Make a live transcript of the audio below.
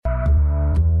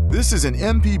This is an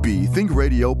MPB Think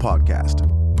Radio podcast.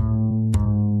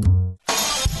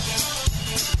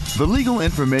 The legal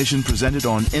information presented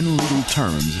on In Legal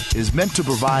Terms is meant to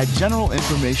provide general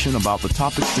information about the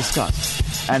topics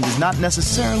discussed and is not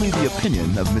necessarily the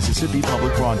opinion of Mississippi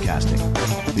Public Broadcasting.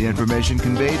 The information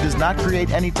conveyed does not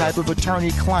create any type of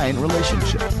attorney-client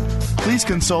relationship. Please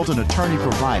consult an attorney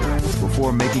provider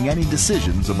before making any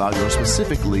decisions about your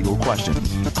specific legal questions.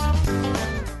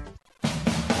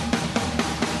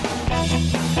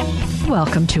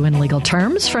 Welcome to In Legal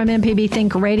Terms from MPB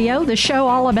Think Radio, the show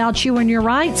all about you and your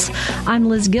rights. I'm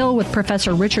Liz Gill with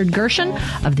Professor Richard Gershon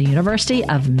of the University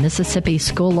of Mississippi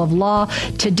School of Law.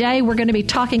 Today we're going to be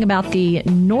talking about the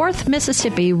North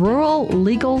Mississippi Rural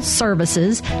Legal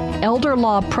Services Elder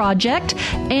Law Project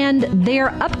and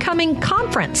their upcoming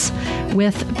conference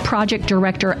with Project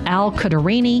Director Al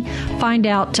Cuterini. Find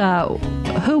out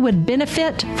who would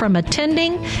benefit from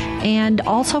attending and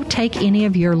also take any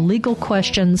of your legal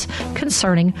questions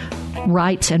concerning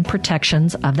rights and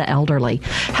protections of the elderly.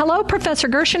 Hello, Professor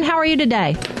Gershon. How are you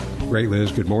today? Great,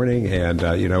 Liz. Good morning. And,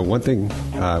 one thing,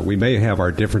 we may have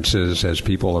our differences as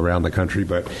people around the country,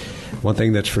 but one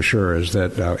thing that's for sure is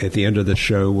that at the end of the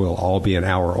show, we'll all be an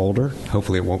hour older.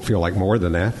 Hopefully it won't feel like more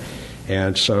than that.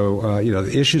 And so,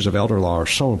 the issues of elder law are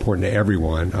so important to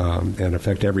everyone and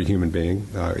affect every human being.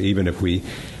 Even if we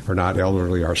are not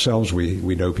elderly ourselves,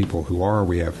 we know people who are.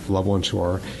 We have loved ones who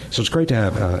are. So it's great to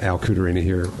have Al Cuterini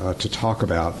here to talk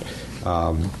about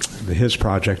his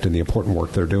project and the important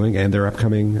work they're doing and their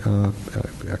upcoming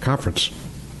conference.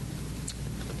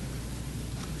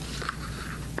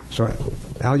 So,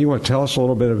 Al, you want to tell us a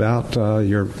little bit about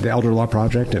the Elder Law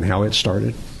Project and how it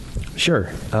started? Sure.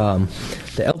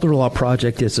 The Elder Law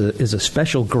Project is a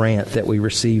special grant that we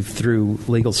receive through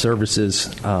Legal Services,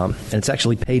 and it's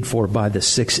actually paid for by the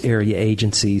 6 area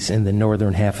agencies in the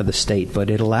northern half of the state. But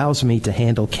it allows me to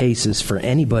handle cases for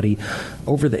anybody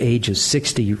over the age of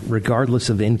 60, regardless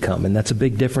of income. And that's a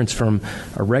big difference from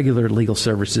a regular legal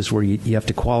services where you have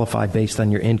to qualify based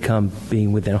on your income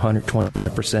being within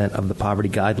 120% of the poverty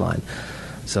guideline.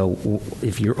 So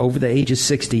if you're over the age of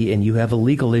 60 and you have a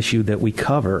legal issue that we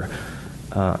cover,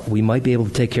 we might be able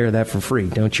to take care of that for free.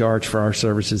 Don't charge for our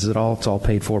services at all. It's all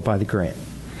paid for by the grant.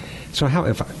 So how,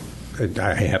 if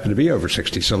I happen to be over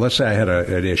 60, so let's say I had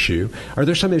an issue, are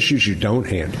there some issues you don't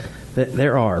handle?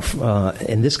 There are,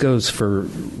 and this goes for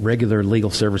regular legal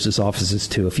services offices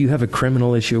too. If you have a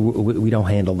criminal issue, we don't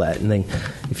handle that. And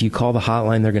if you call the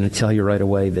hotline, they're going to tell you right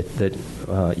away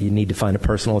that you need to find a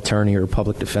personal attorney or a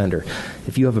public defender.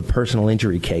 If you have a personal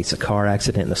injury case, a car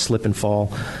accident, and a slip and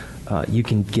fall, you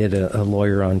can get a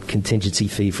lawyer on contingency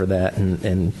fee for that,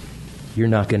 and you're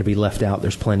not going to be left out.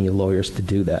 There's plenty of lawyers to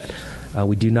do that.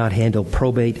 We do not handle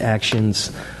probate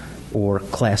actions or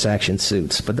class action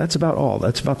suits. But that's about all.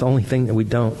 That's about the only thing that we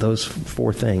don't, those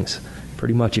 4 things.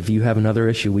 Pretty much, if you have another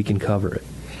issue, we can cover it.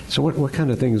 So what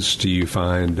kind of things do you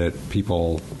find that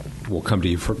people will come to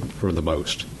you for the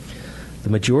most? The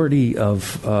majority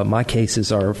of my cases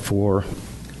are for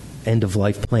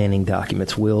end-of-life planning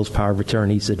documents, wills, power of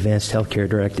attorneys, advanced health care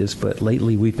directives. But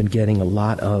lately we've been getting a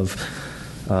lot of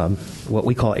what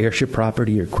we call heirship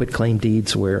property or quitclaim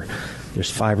deeds, where there's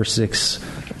 5 or 6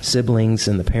 siblings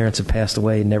and the parents have passed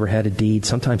away and never had a deed,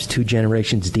 sometimes 2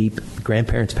 generations deep. The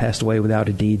grandparents passed away without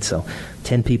a deed, so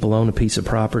 10 people own a piece of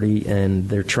property and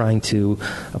they're trying to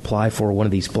apply for one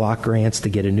of these block grants to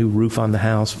get a new roof on the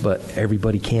house, but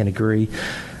everybody can't agree.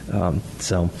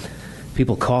 So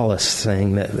people call us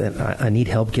saying that I need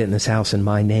help getting this house in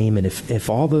my name, and if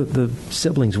all the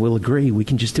siblings will agree, we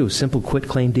can just do a simple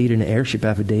quitclaim deed and an heirship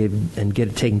affidavit and get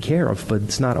it taken care of, but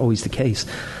it's not always the case.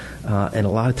 And a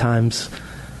lot of times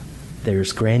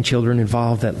there's grandchildren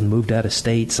involved that moved out of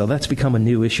state, so that's become a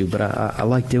new issue. But I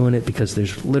like doing it because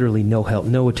there's literally no help.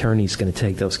 No attorney's going to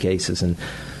take those cases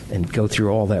and go through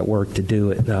all that work to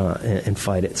do it and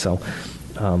fight it. So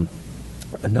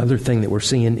another thing that we're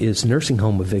seeing is nursing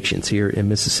home evictions here in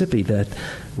Mississippi, that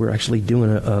we're actually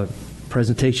doing a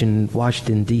presentation in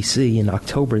Washington, D.C. in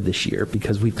October this year,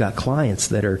 because we've got clients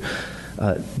that are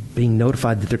being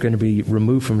notified that they're going to be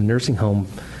removed from a nursing home,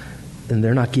 and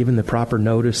they're not given the proper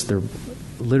notice. They're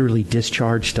literally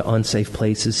discharged to unsafe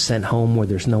places, sent home where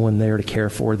there's no one there to care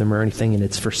for them or anything. And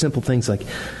it's for simple things like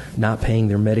not paying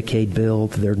their Medicaid bill.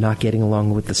 They're not getting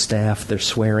along with the staff. They're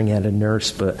swearing at a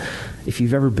nurse. But if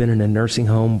you've ever been in a nursing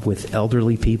home with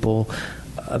elderly people,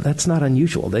 that's not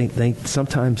unusual. They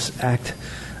sometimes act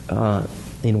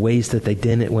in ways that they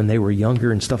didn't when they were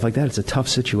younger and stuff like that. It's a tough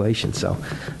situation. So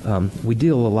we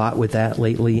deal a lot with that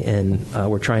lately, and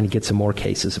we're trying to get some more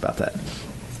cases about that.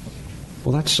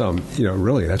 Well, that's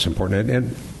really that's important.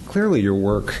 And of clearly your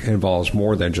work involves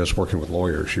more than just working with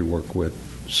lawyers. You work with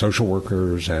social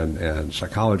workers and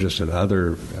psychologists and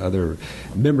other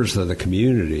members of the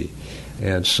community.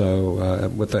 And so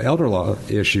with the elder law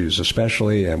issues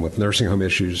especially, and with nursing home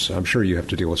issues, I'm sure you have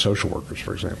to deal with social workers,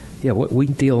 for example. Yeah, we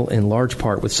deal in large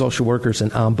part with social workers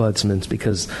and ombudsmen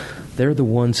because they're the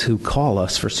ones who call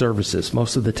us for services.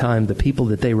 Most of the time, the people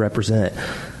that they represent,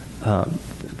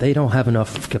 they don't have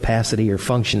enough capacity or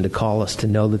function to call us to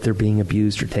know that they're being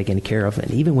abused or taken care of.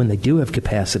 And even when they do have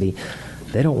capacity,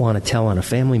 they don't want to tell on a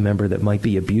family member that might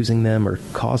be abusing them or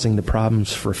causing the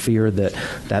problems for fear that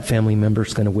that family member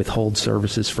is going to withhold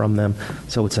services from them.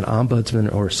 So it's an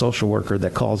ombudsman or a social worker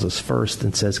that calls us first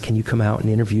and says, can you come out and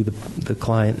interview the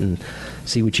client and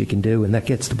see what you can do? And that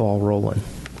gets the ball rolling.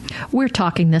 We're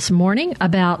talking this morning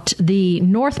about the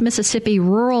North Mississippi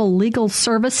Rural Legal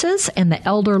Services and the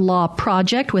Elder Law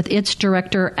Project with its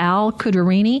director, Al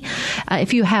Cudarini.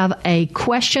 If you have a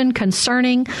question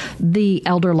concerning the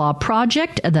Elder Law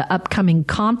Project, the upcoming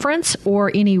conference,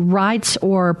 or any rights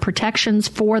or protections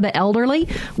for the elderly,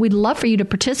 we'd love for you to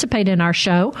participate in our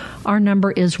show. Our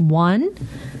number is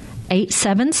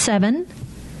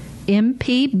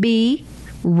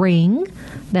 1-877-MPB-RING.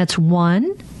 That's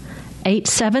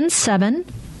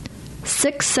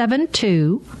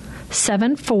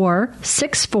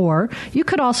 1-877-672-7464. You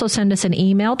could also send us an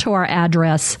email to our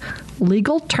address,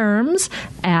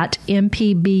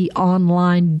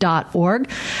 legalterms@mpbonline.org.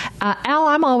 Al,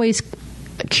 I'm always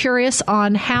curious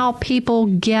on how people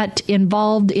get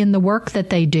involved in the work that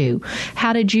they do.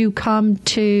 How did you come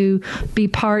to be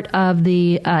part of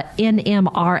the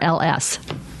NMRLS?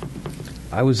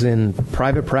 I was in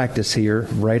private practice here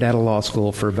right out of law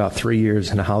school for about 3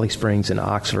 years in Holly Springs and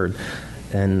Oxford.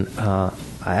 And I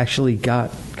actually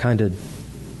got kind of,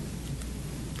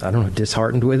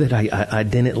 disheartened with it. I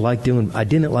didn't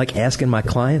like asking my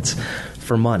clients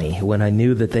for money when I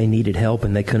knew that they needed help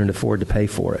and they couldn't afford to pay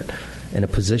for it. And a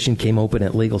position came open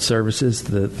at Legal Services,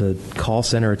 the call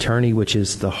center attorney, which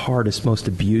is the hardest, most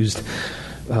abused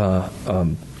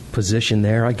position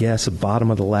there, I guess, the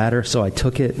bottom of the ladder. So I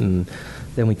took it, and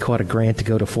then we caught a grant to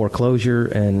go to foreclosure,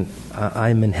 and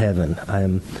I'm in heaven.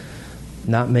 I'm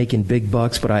not making big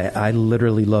bucks, but I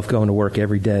literally love going to work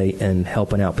every day and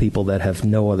helping out people that have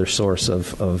no other source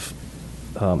of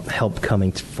help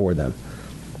coming for them.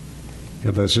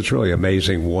 Yeah, it's really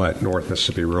amazing what North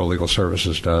Mississippi Rural Legal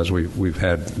Services does. We've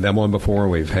had them on before.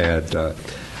 We've had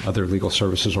other legal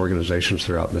services organizations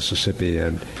throughout Mississippi,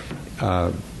 and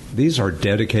these are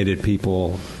dedicated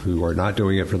people who are not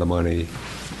doing it for the money,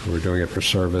 who are doing it for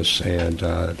service, and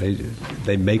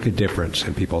they make a difference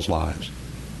in people's lives.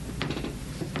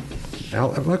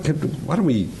 Al, why don't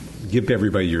we give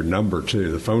everybody your number,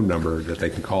 too, the phone number that they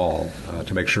can call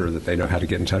to make sure that they know how to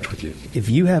get in touch with you. If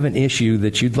you have an issue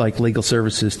that you'd like Legal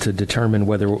Services to determine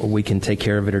whether we can take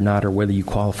care of it or not, or whether you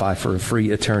qualify for a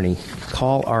free attorney,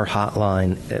 call our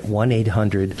hotline at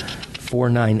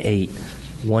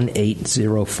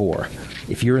 1-800-498-1804.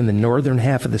 If you're in the northern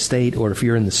half of the state or if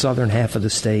you're in the southern half of the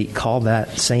state, call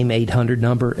that same 800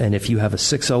 number, and if you have a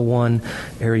 601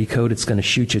 area code, it's going to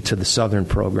shoot you to the southern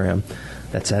program.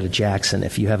 That's out of Jackson.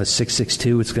 If you have a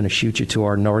 662, it's going to shoot you to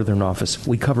our northern office.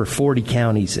 We cover 40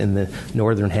 counties in the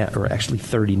northern half, or actually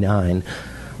 39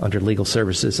 under Legal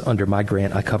Services. Under my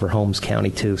grant, I cover Holmes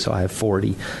County too, so I have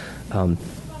 40.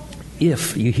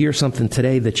 If you hear something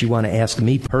today that you want to ask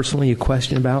me personally a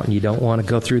question about and you don't want to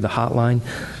go through the hotline,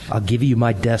 I'll give you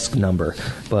my desk number,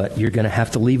 but you're going to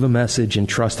have to leave a message and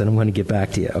trust that I'm going to get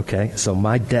back to you, okay? So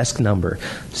my desk number,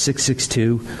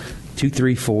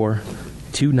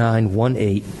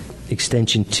 662-234-2918,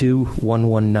 extension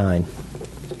 2119.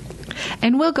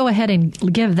 And we'll go ahead and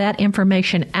give that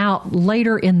information out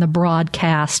later in the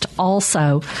broadcast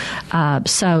also.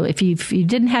 So if you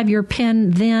didn't have your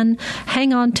pen then,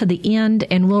 hang on to the end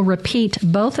and we'll repeat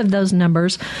both of those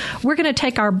numbers. We're going to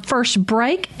take our first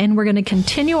break and we're going to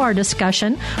continue our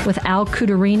discussion with Al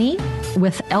Cudarini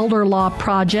with Elder Law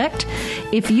Project.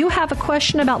 If you have a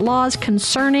question about laws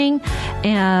concerning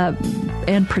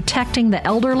and protecting the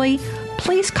elderly,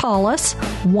 please call us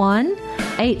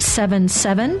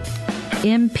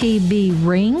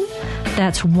 1-877-MPB-RING.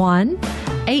 That's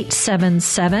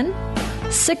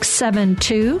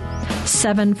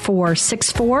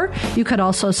 1-877-672-7464. You could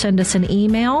also send us an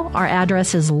email. Our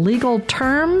address is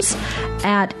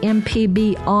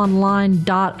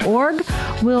legalterms@mpbonline.org.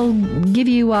 We'll give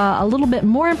you a little bit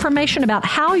more information about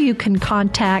how you can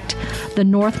contact the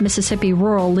North Mississippi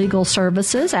Rural Legal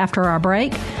Services after our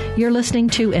break. You're listening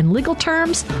to In Legal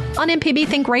Terms on MPB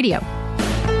Think Radio.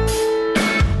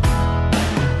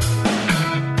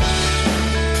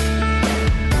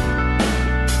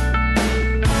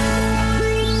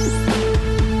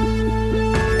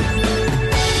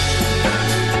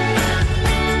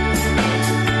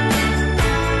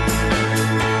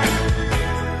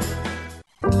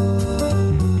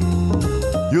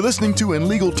 listening to In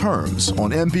Legal Terms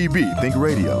on MPB Think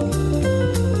Radio.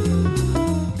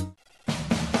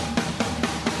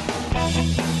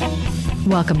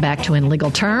 Welcome back to In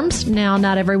Legal Terms. Now,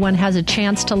 not everyone has a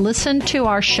chance to listen to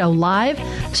our show live,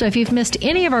 so if you've missed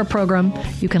any of our program,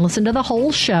 you can listen to the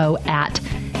whole show at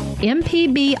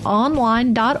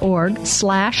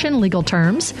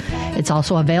mpbonline.org/inlegalterms. It's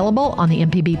also available on the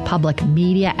MPB Public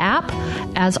Media app,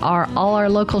 as are all our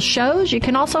local shows. You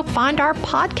can also find our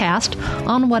podcast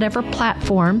on whatever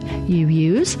platform you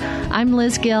use. I'm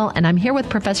Liz Gill, and I'm here with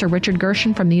Professor Richard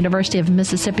Gershon from the University of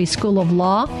Mississippi School of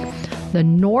Law. The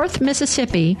North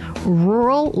Mississippi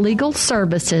Rural Legal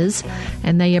Services,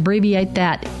 and they abbreviate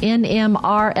that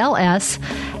NMRLS,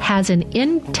 has an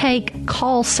intake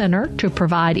call center to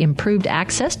provide improved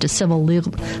access to civil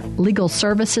legal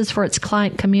services for its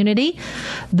client community.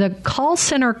 The call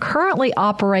center currently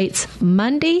operates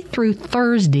Monday through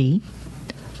Thursday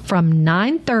from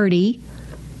 9:30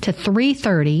 to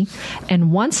 3:30,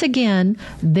 and once again,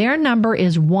 their number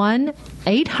is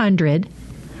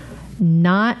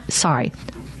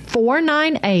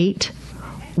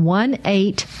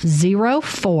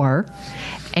 498-1804.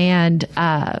 And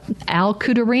Al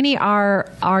Cudarini,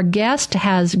 our guest,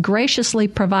 has graciously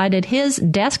provided his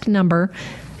desk number,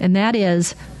 and that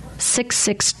is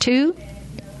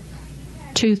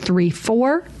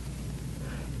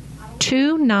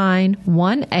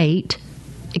 662-234-2918,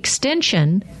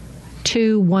 extension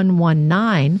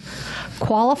 2119.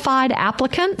 Qualified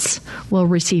applicants will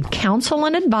receive counsel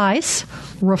and advice,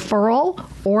 referral,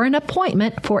 or an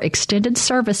appointment for extended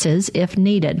services if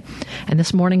needed. And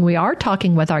this morning we are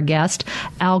talking with our guest,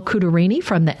 Al Cudarini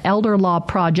from the Elder Law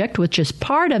Project, which is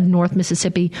part of North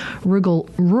Mississippi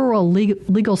Rural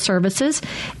Legal Services.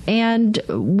 And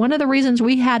one of the reasons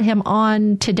we had him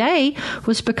on today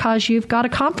was because you've got a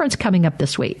conference coming up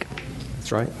this week.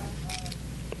 That's right.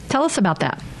 Tell us about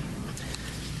that.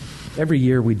 Every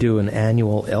year we do an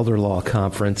annual Elder Law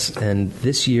Conference, and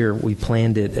this year we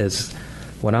planned it as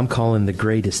what I'm calling the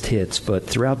greatest hits. But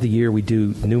throughout the year we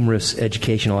do numerous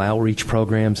educational outreach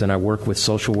programs, and I work with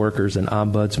social workers and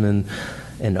ombudsmen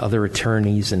and other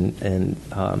attorneys and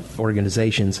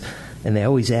organizations, and they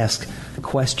always ask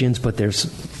questions, but there's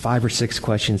 5 or 6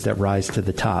 questions that rise to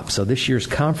the top. So this year's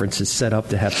conference is set up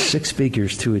to have 6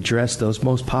 speakers to address those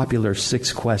most popular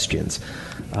 6 questions.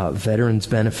 Veterans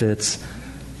benefits,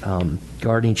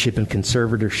 guardianship and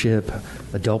conservatorship,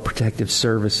 adult protective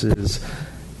services,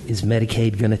 is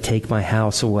Medicaid going to take my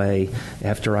house away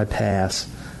after I pass,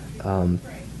 how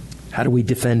do we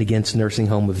defend against nursing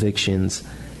home evictions,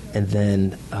 and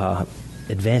then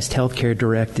advanced health care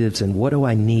directives, and what do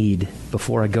I need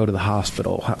before I go to the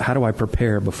hospital? How do I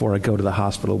prepare before I go to the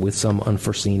hospital with some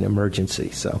unforeseen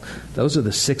emergency? So those are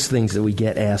the 6 things that we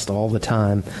get asked all the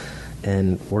time,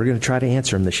 and we're going to try to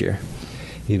answer them this year.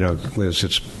 You know, Liz,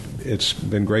 it's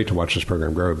been great to watch this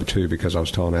program grow, too, because I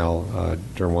was telling Al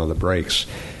during one of the breaks,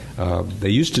 they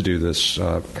used to do this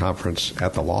conference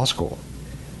at the law school,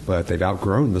 but they've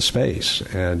outgrown the space.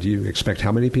 And you expect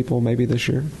how many people maybe this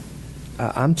year?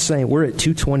 I'm saying we're at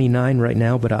 229 right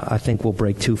now, but I think we'll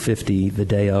break 250 the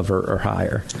day of or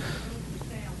higher.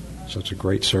 So it's a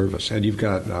great service. And you've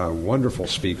got wonderful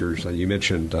speakers. You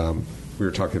mentioned we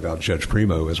were talking about Judge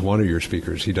Primo as one of your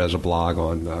speakers. He does a blog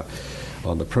on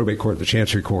the probate court, the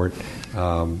chancery court,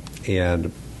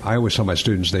 and I always tell my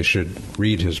students they should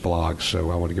read his blog,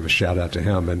 so I want to give a shout-out to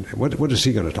him. And what is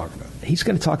he going to talk about? He's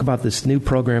going to talk about this new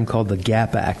program called the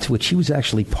GAP Act, which he was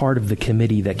actually part of the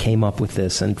committee that came up with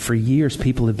this. And for years,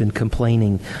 people have been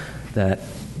complaining that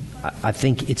I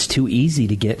think it's too easy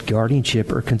to get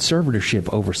guardianship or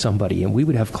conservatorship over somebody. And we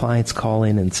would have clients call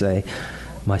in and say,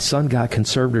 my son got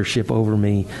conservatorship over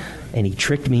me, and he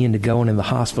tricked me into going in the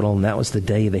hospital, and that was the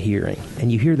day of the hearing.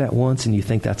 And you hear that once, and you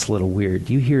think that's a little weird.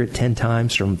 You hear it 10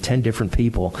 times from 10 different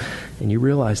people, and you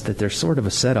realize that there's sort of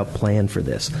a setup plan for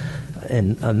this.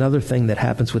 And another thing that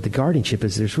happens with the guardianship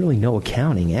is there's really no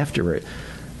accounting after it.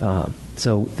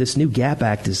 So this new GAP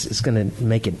Act is going to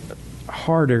make it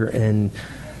harder and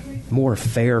more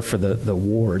fair for the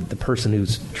ward, the person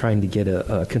who's trying to get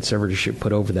a conservatorship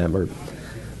put over them, or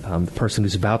the person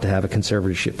who's about to have a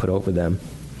conservatorship put over them.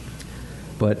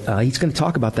 But he's going to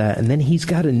talk about that. And then he's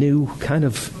got a new kind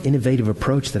of innovative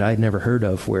approach that I'd never heard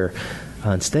of, where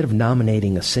instead of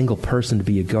nominating a single person to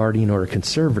be a guardian or a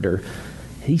conservator,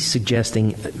 he's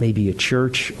suggesting maybe a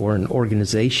church or an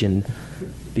organization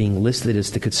being listed as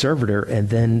the conservator, and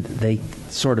then they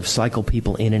sort of cycle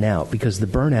people in and out, because the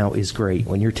burnout is great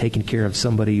when you're taking care of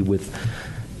somebody with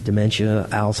dementia,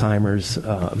 Alzheimer's,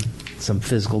 some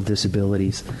physical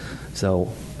disabilities.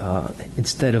 So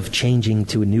instead of changing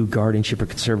to a new guardianship or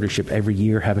conservatorship every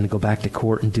year, having to go back to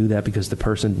court and do that because the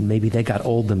person, maybe they got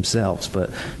old themselves,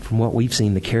 but from what we've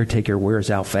seen, the caretaker wears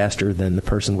out faster than the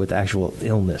person with actual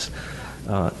illness.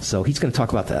 So he's going to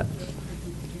talk about that.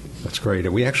 That's great.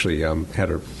 And we actually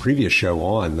had a previous show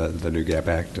on the New Gap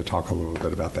Act to talk a little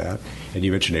bit about that. And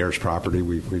you mentioned heirs property.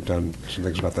 We've done some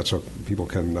things about that so people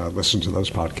can listen to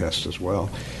those podcasts as well.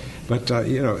 But,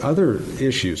 other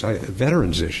issues,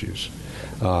 veterans issues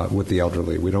with the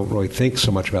elderly, we don't really think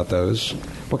so much about those.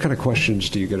 What kind of questions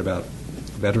do you get about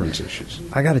veterans issues?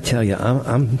 I got to tell you,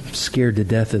 I'm scared to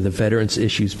death of the veterans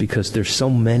issues because there's so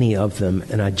many of them,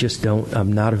 and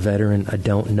I'm not a veteran. I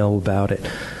don't know about it.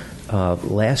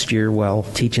 Last year, while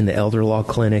teaching the elder law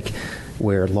clinic,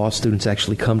 where law students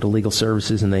actually come to legal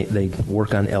services and they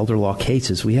work on elder law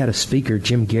cases, we had a speaker,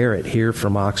 Jim Garrett, here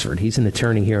from Oxford. He's an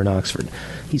attorney here in Oxford.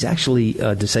 He's actually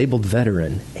a disabled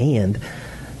veteran, and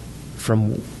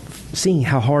from seeing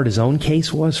how hard his own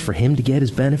case was for him to get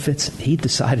his benefits, he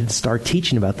decided to start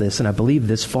teaching about this, and I believe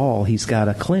this fall he's got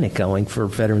a clinic going for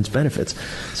veterans benefits.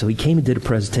 So he came and did a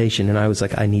presentation, and I was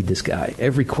like, I need this guy.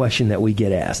 Every question that we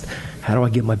get asked, how do I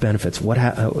get my benefits?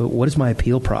 What is my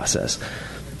appeal process?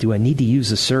 Do I need to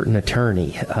use a certain attorney?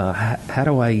 How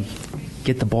do I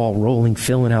get the ball rolling,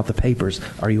 filling out the papers?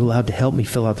 Are you allowed to help me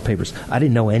fill out the papers? I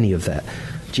didn't know any of that.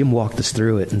 Jim walked us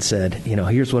through it and said,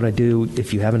 here's what I do.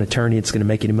 If you have an attorney, it's going to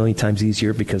make it a million times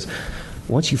easier because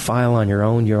once you file on your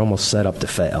own, you're almost set up to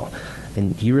fail.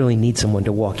 And you really need someone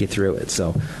to walk you through it.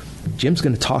 So Jim's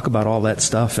going to talk about all that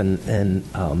stuff, and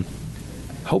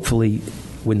hopefully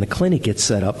when the clinic gets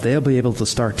set up, they'll be able to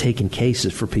start taking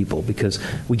cases for people because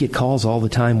we get calls all the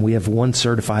time. We have one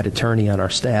certified attorney on our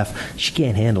staff. She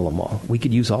can't handle them all. We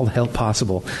could use all the help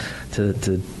possible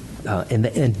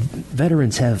and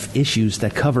veterans have issues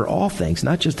that cover all things,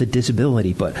 not just a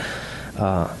disability, but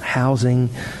housing,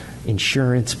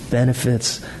 insurance,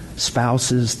 benefits,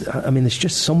 spouses. I mean, there's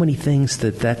just so many things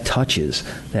that touches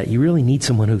that you really need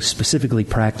someone who specifically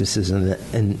practices,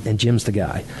 and Jim's the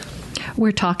guy.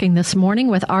 We're talking this morning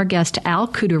with our guest, Al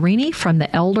Cuderini from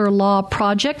the Elder Law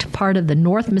Project, part of the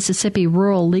North Mississippi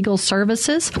Rural Legal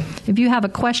Services. If you have a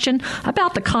question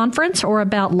about the conference or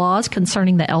about laws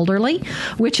concerning the elderly,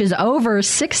 which is over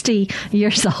 60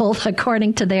 years old,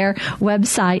 according to their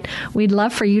website, we'd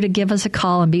love for you to give us a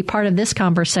call and be part of this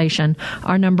conversation.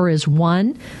 Our number is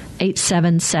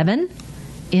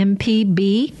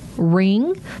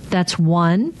 1-877-MPB-RING. That's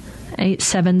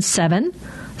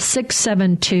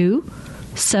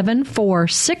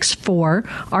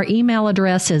 1-877-672-7464. Our email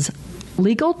address is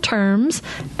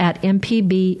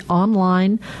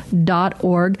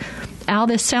legalterms@mpbonline.org. Al,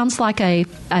 this sounds like a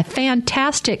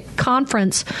fantastic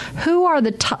conference. Who are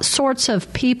the sorts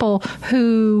of people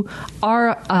who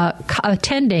are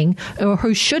attending or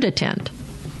who should attend?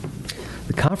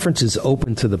 The conference is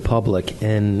open to the public,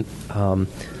 and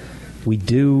we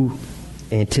do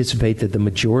anticipate that the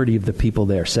majority of the people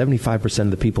there, 75%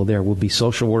 of the people there, will be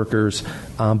social workers,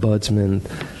 ombudsmen,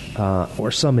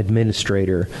 or some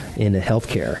administrator in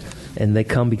healthcare. And they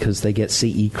come because they get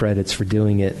CE credits for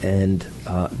doing it. And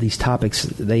these topics,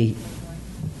 they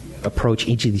approach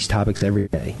each of these topics every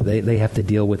day. They have to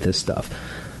deal with this stuff.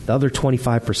 The other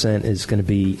 25% is going to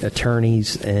be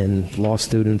attorneys and law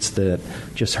students that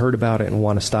just heard about it and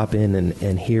want to stop in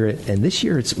and hear it. And this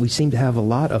year, we seem to have a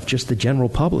lot of just the general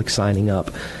public signing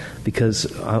up because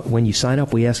when you sign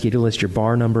up, we ask you to list your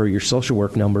bar number or your social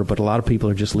work number, but a lot of people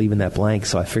are just leaving that blank.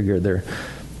 So I figure they're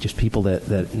just people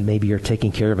that maybe are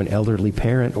taking care of an elderly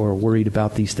parent or worried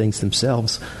about these things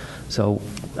themselves. So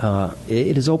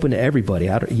it is open to everybody.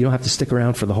 You don't have to stick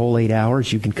around for the whole 8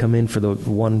 hours. You can come in for the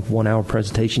one hour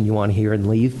presentation you want to hear and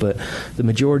leave, but the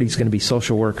majority is going to be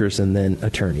social workers and then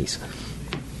attorneys.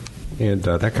 And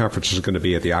that conference is going to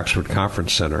be at the Oxford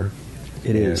Conference Center.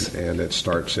 It is. And it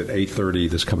starts at 8:30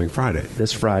 this coming Friday.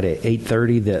 This Friday,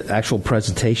 8:30. The actual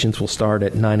presentations will start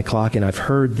at 9 o'clock, and I've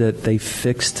heard that they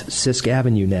fixed Sisk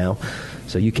Avenue now,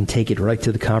 so you can take it right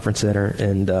to the conference center,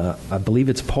 and I believe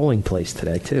it's a polling place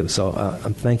today, too, so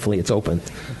thankfully it's open.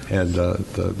 And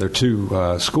there are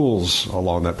two schools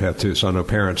along that path, too, so I know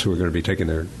parents who are going to be taking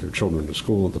their children to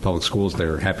school at the public schools,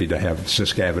 they're happy to have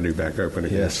Sisk Avenue back open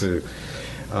again, yes. too.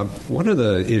 One of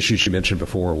the issues you mentioned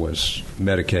before was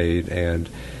Medicaid, and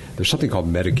there's something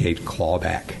called Medicaid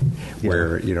clawback,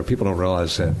 where people don't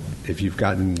realize that if you've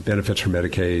gotten benefits from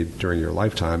Medicaid during your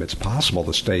lifetime, it's possible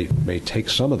the state may take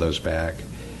some of those back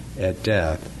at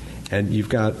death. And you've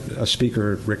got a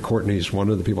speaker, Rick Courtney's one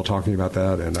of the people talking about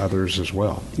that, and others as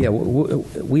well. Yeah,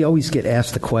 we always get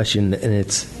asked the question, and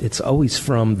it's always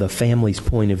from the family's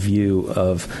point of view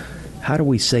of, how do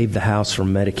we save the house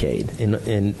from Medicaid?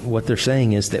 And what they're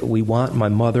saying is that we want my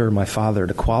mother or my father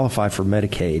to qualify for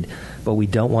Medicaid, but we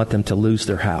don't want them to lose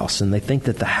their house. And they think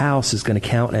that the house is going to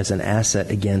count as an asset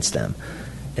against them.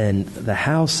 And the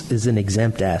house is an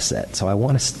exempt asset. So I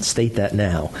want to state that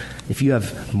now. If you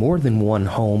have more than one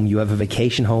home, you have a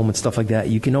vacation home and stuff like that,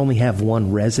 you can only have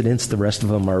one residence. The rest of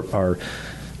them are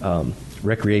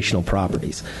recreational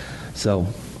properties. So,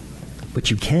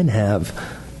 but you can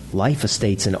have life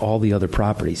estates in all the other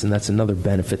properties, and that's another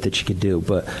benefit that you could do.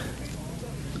 But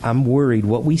I'm worried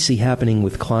what we see happening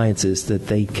with clients is that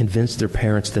they convince their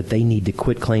parents that they need to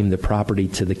quit claim the property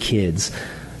to the kids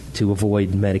to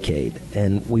avoid Medicaid.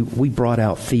 And we brought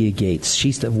out Thea Gates.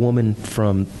 She's the woman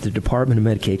from the Department of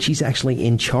Medicaid. She's actually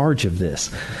in charge of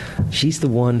this. She's the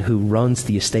one who runs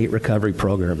the estate recovery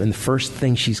program. And the first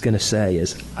thing she's going to say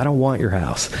is, I don't want your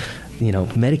house. You know,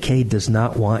 Medicaid does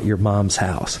not want your mom's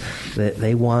house.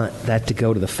 They want that to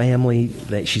go to the family.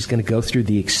 That she's going to go through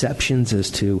the exceptions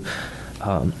as to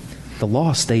the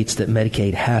law states that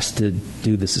Medicaid has to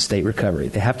do this estate recovery.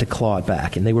 They have to claw it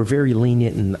back. And they were very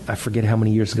lenient, and I forget how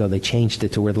many years ago they changed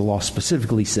it to where the law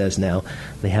specifically says now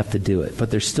they have to do it.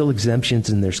 But there's still exemptions,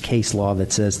 and there's case law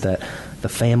that says that the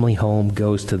family home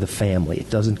goes to the family. It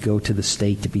doesn't go to the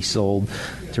state to be sold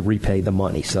to repay the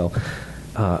money. So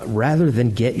rather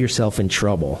than get yourself in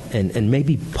trouble and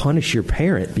maybe punish your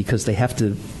parent because they have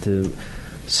to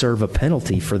serve a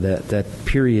penalty for that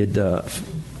period,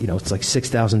 it's like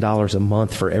 $6,000 a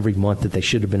month for every month that they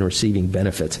should have been receiving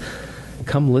benefits.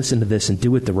 Come listen to this and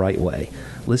do it the right way.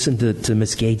 Listen to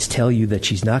Ms. Gates tell you that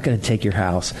she's not going to take your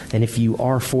house. And if you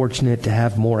are fortunate to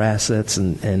have more assets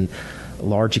and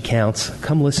large accounts,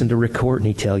 come listen to Rick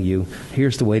Courtney tell you,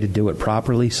 here's the way to do it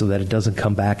properly so that it doesn't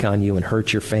come back on you and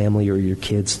hurt your family or your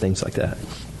kids, things like that.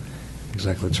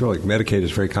 Exactly. It's really, Medicaid is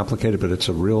very complicated, but it's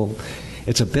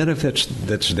a benefit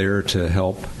that's there to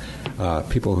help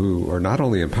people who are not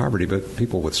only in poverty, but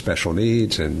people with special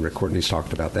needs, and Rick Courtney's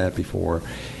talked about that before.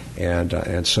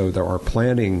 And so there are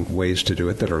planning ways to do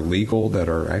it that are legal, that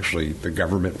are actually the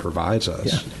government provides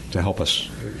us to help us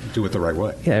do it the right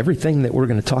way. Yeah, everything that we're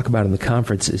going to talk about in the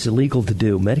conference is illegal to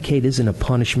do. Medicaid isn't a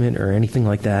punishment or anything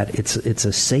like that. It's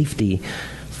a safety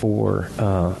for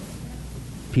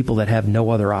people that have no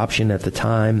other option at the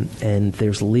time, and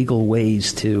there's legal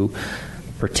ways to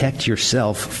protect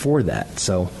yourself for that.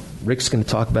 So Rick's going to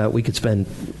talk about, we could spend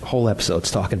whole episodes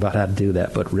talking about how to do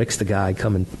that, but Rick's the guy.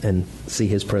 Come and see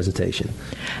his presentation.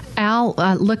 Al,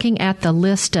 looking at the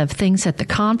list of things at the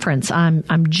conference,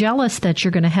 I'm jealous that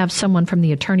you're going to have someone from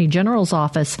the Attorney General's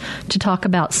office to talk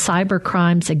about cyber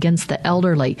crimes against the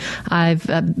elderly. I've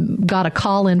got a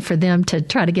call in for them to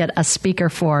try to get a speaker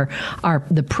for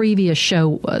the previous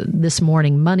show this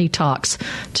morning, Money Talks,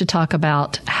 to talk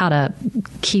about how to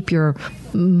keep your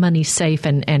money safe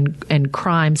and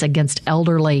crimes against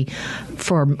elderly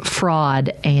for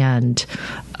fraud and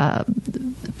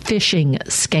phishing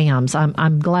scams.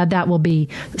 I'm glad that will be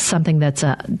something that's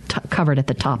covered at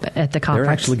the conference. They're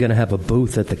actually going to have a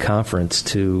booth at the conference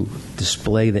to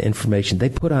display the information. They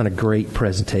put on a great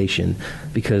presentation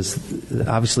because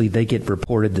obviously they get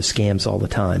reported the scams all the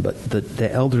time, but the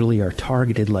elderly are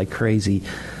targeted like crazy.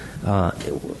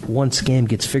 One scam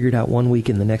gets figured out one week,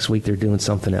 and the next week they're doing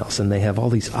something else. And they have all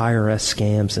these IRS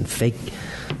scams and fake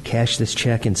cash this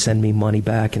check and send me money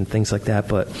back and things like that.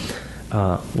 But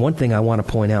one thing I want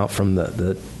to point out from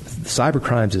the cyber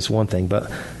crimes is one thing,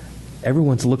 but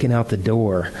everyone's looking out the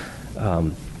door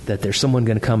that there's someone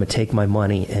going to come and take my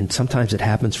money, and sometimes it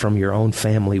happens from your own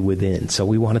family within. So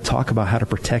we want to talk about how to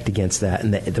protect against that,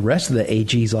 and the rest of the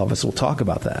AG's office will talk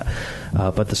about that.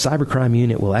 But the cybercrime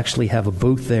unit will actually have a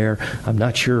booth there. I'm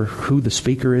not sure who the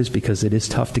speaker is because it is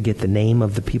tough to get the name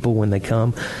of the people when they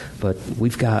come, but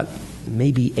we've got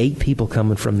maybe 8 people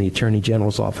coming from the Attorney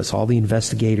General's office, all the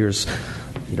investigators,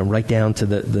 right down to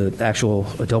the actual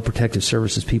Adult Protective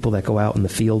Services people that go out in the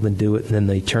field and do it, and then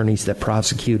the attorneys that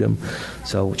prosecute them.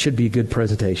 So it should be a good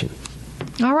presentation.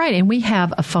 All right, and we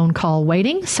have a phone call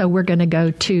waiting, so we're going to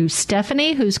go to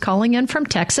Stephanie, who's calling in from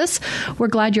Texas. We're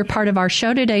glad you're part of our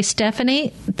show today, Stephanie.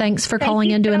 Thanks for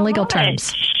calling into In Legal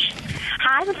Terms.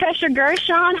 Hi, Professor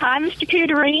Gershon. Hi, Mr.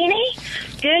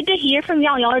 Cuterini. Good to hear from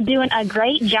y'all. Y'all are doing a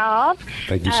great job.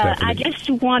 Thank you, Stephanie. I just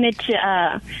wanted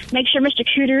to make sure Mr.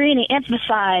 Cuterini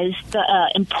emphasized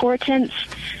the importance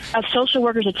of social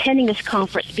workers attending this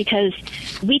conference because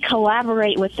we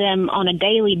collaborate with them on a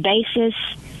daily basis,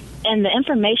 and the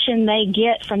information they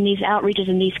get from these outreaches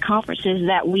and these conferences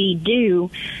that we do,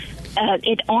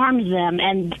 it arms them,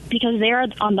 and because they're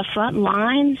on the front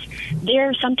lines,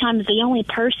 they're sometimes the only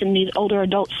person these older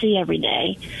adults see every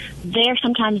day. they're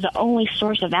sometimes the only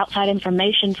source of outside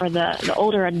information for the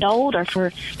older adult or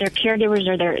for their caregivers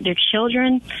or their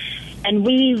children. And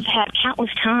we've had countless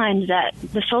times that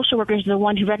the social worker is the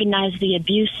one who recognizes the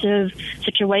abusive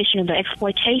situation or the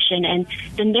exploitation, and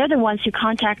then they're the ones who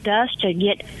contact us to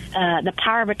get the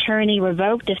power of attorney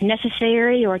revoked if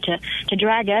necessary, or to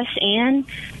drag us in.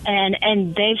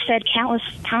 And they've said countless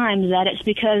times that it's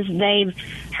because they've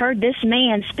heard this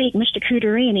man speak, Mr.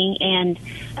 Cuterini, and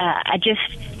if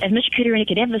Mr. Cuterini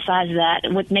could emphasize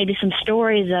that with maybe some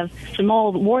stories of some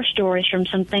old war stories from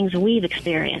some things we've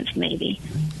experienced, maybe.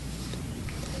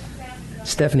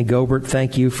 Stephanie Gobert,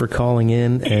 thank you for calling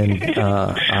in, and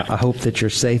I hope that you're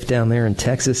safe down there in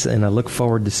Texas, and I look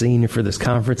forward to seeing you for this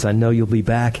conference. I know you'll be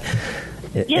back.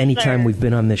 Yes, anytime sir. We've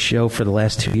been on this show for the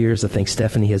last 2 years, I think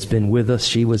Stephanie has been with us.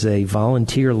 She was a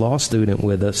volunteer law student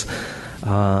with us,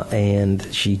 and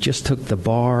she just took the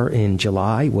bar in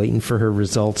July, waiting for her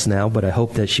results now, but I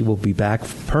hope that she will be back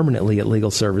permanently at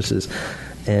Legal Services.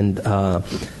 And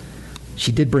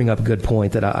she did bring up a good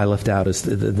point that I left out, is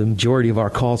the majority of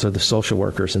our calls are the social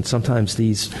workers, and sometimes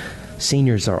these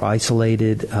seniors are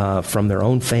isolated from their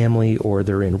own family, or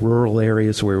they're in rural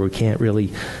areas where we can't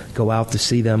really go out to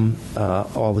see them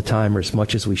all the time or as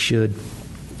much as we should.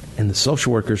 And the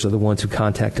social workers are the ones who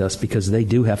contact us because they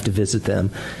do have to visit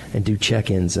them and do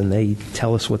check-ins, and they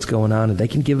tell us what's going on, and they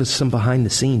can give us some behind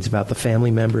the scenes about the family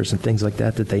members and things like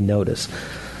that they notice.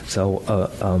 So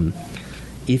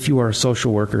if you are a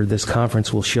social worker, this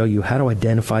conference will show you how to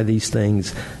identify these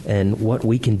things and what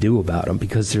we can do about them,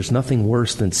 because there's nothing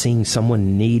worse than seeing someone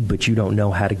in need but you don't know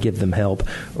how to give them help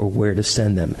or where to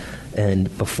send them.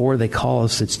 And before they call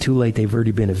us, it's too late. They've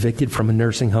already been evicted from a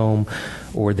nursing home,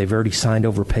 or they've already signed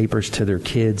over papers to their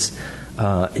kids.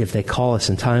 If they call us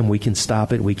in time, we can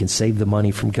stop it. We can save the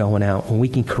money from going out, and we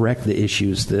can correct the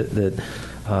issues that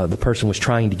the person was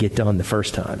trying to get done the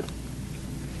first time.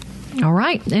 All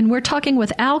right. And we're talking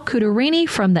with Al Cuterini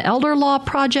from the Elder Law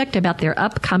Project about their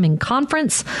upcoming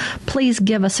conference. Please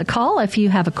give us a call if you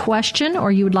have a question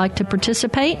or you would like to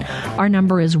participate. Our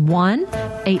number is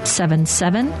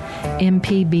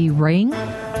 1-877-MPB-RING.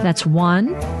 That's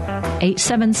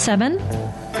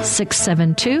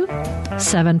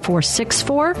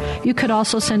 1-877-672-7464. You could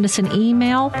also send us an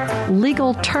email,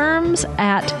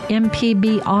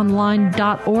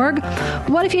 legalterms@mpbonline.org.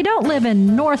 What if you don't live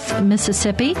in North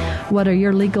Mississippi? What are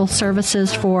your legal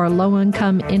services for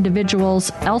low-income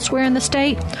individuals elsewhere in the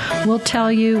state? We'll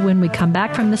tell you when we come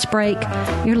back from this break.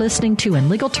 You're listening to In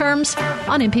Legal Terms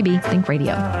on MPB Think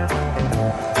Radio.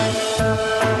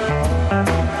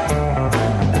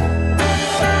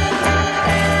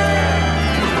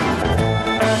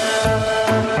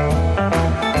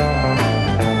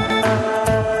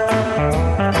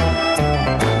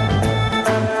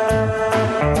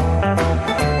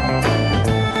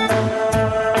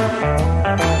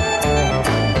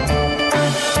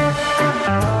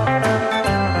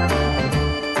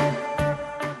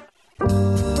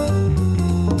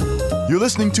 You're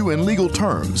listening to In Legal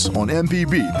Terms on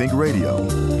MPB Think Radio.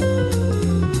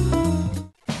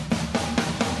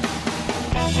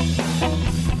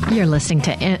 You're listening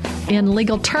to In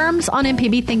Legal Terms on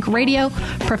MPB Think Radio.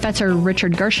 Professor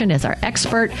Richard Gershon is our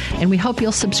expert, and we hope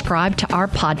you'll subscribe to our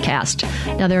podcast.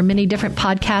 Now, there are many different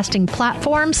podcasting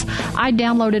platforms. I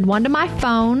downloaded one to my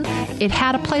phone. It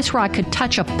had a place where I could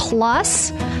touch a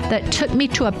plus that took me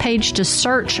to a page to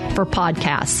search for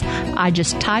podcasts. I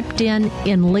just typed in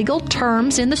Legal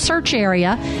Terms in the search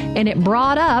area, and it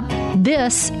brought up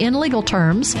this In Legal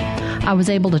Terms. I was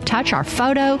able to touch our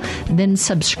photo, then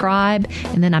subscribe,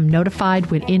 and then I'm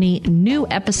notified when any new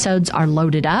episodes are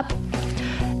loaded up.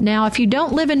 Now, if you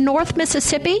don't live in North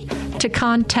Mississippi, to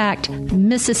contact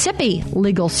Mississippi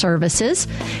Legal Services.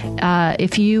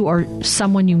 If you or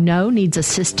someone you know needs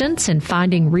assistance in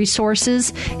finding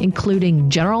resources, including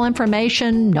general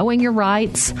information, knowing your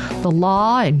rights, the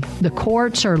law, and the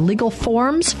courts or legal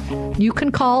forms, you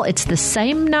can call. It's the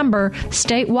same number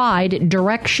statewide. It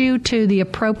directs you to the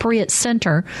appropriate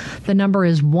center. The number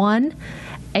is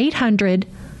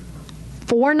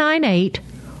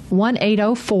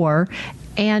 1-800-498-1804.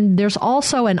 And there's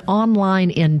also an online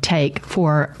intake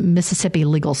for Mississippi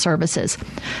Legal Services.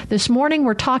 This morning,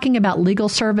 we're talking about legal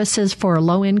services for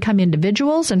low-income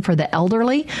individuals and for the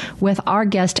elderly with our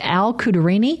guest, Al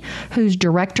Cuterini, who's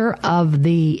director of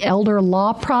the Elder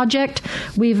Law Project.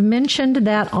 We've mentioned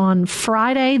that on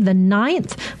Friday the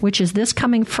 9th, which is this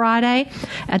coming Friday,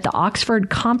 at the Oxford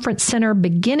Conference Center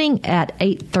beginning at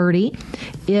 8:30,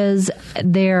 is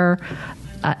their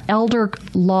Elder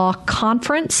Law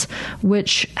Conference,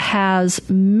 which has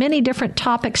many different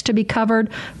topics to be covered: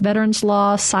 veterans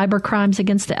law, cyber crimes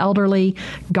against the elderly,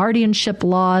 guardianship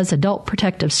laws, adult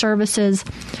protective services.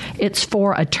 It's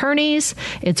for attorneys.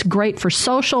 It's great for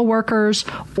social workers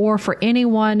or for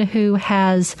anyone who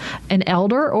has an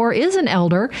elder or is an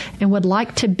elder and would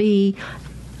like to be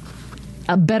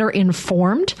better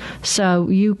informed. So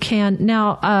you can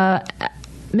now,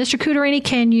 Mr. Cuterini,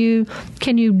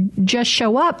 can you just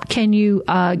show up? Can you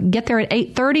get there at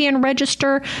 8:30 and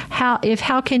register?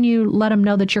 How can you let them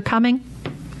know that you're coming?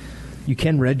 You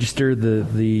can register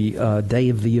the day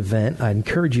of the event. I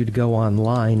encourage you to go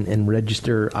online and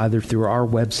register either through our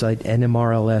website,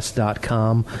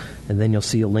 nmrls.com, and then you'll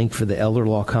see a link for the Elder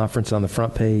Law Conference on the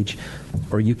front page,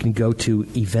 or you can go to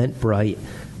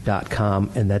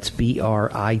eventbrite.com, and that's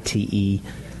BRITE,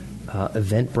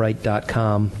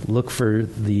 eventbrite.com. Look for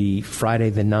the Friday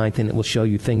the 9th, and it will show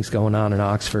you things going on in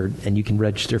Oxford, and you can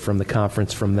register from the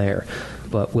conference from there.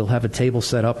 But we'll have a table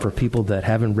set up for people that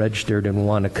haven't registered and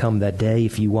want to come that day.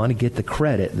 If you want to get the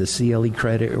credit, the CLE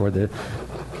credit or the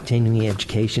continuing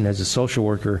education as a social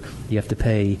worker, you have to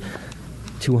pay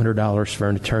 $200 for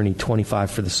an attorney, $25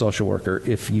 for the social worker.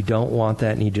 If you don't want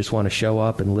that and you just want to show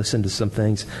up and listen to some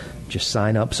things, just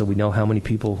sign up so we know how many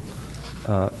people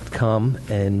come,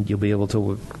 and you'll be able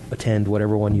to attend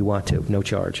whatever one you want to, no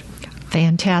charge.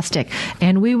 Fantastic.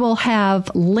 And we will have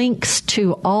links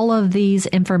to all of these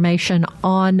information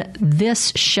on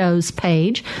this show's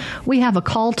page. We have a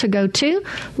call to go to.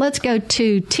 Let's go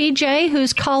to TJ,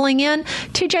 who's calling in.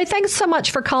 TJ, thanks so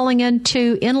much for calling in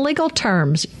to In Legal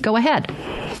Terms. Go ahead.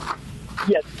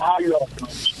 Yes, how are you all?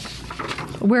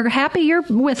 We're happy you're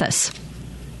with us.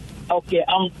 Okay,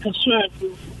 I'm concerned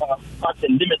about the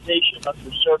limitation of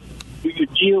the service. Do you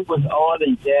deal with oil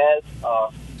and gas,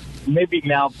 maybe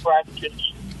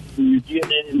malpractice? Do you deal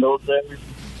in those areas?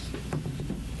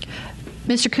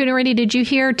 Mr. Cuterini, did you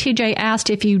hear TJ asked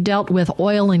if you dealt with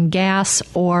oil and gas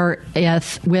or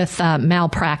with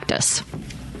malpractice?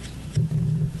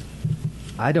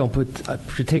 I don't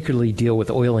particularly deal with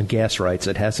oil and gas rights.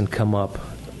 It hasn't come up,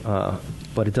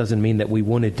 but it doesn't mean that we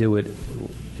wouldn't do it.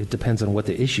 It depends on what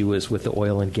the issue is with the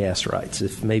oil and gas rights.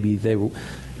 If maybe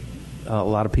a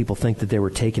lot of people think that they were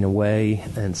taken away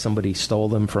and somebody stole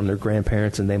them from their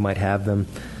grandparents and they might have them,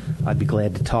 I'd be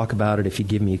glad to talk about it if you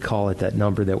give me a call at that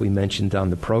number that we mentioned on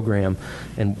the program.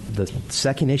 And the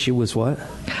second issue was what?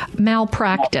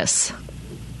 Malpractice.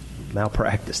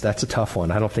 Malpractice. That's a tough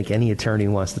one. I don't think any attorney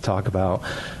wants to talk about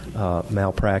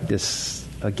malpractice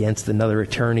against another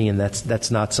attorney, and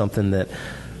that's not something that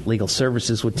legal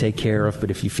services would take care of. But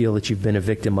if you feel that you've been a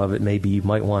victim of it, maybe you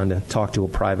might want to talk to a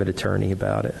private attorney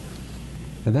about it.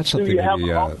 And that's something go ahead.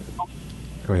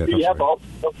 Do you have an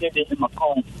office located in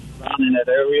Macomb, around in that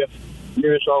area,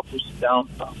 nearest office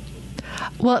downtown?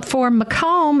 Well, for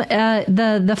Macomb,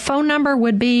 the phone number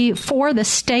would be, for the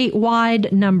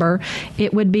statewide number,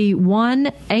 it would be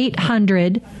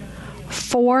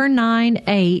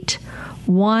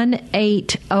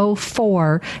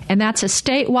 1-800-498-1804, and that's a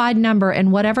statewide number,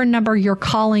 and whatever number you're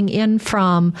calling in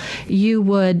from,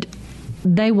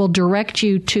 they will direct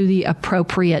you to the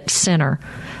appropriate center.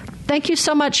 Thank you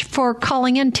so much for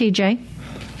calling in, TJ.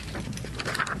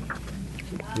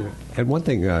 Yeah. And one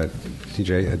thing,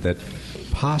 TJ, that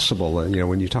possible,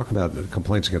 when you talk about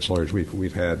complaints against lawyers,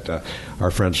 we've had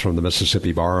our friends from the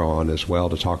Mississippi Bar on as well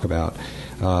to talk about,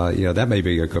 that may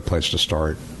be a good place to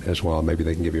start as well. Maybe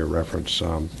they can give you a reference.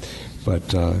 But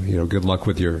good luck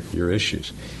with your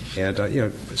issues. And,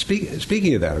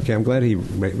 speaking of that, okay, I'm glad he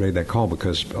made that call,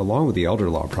 because along with the Elder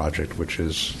Law Project, which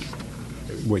is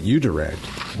what you direct,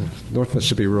 North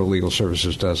Mississippi Rural Legal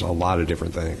Services does a lot of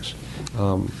different things.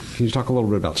 Can you talk a little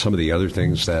bit about some of the other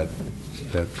things that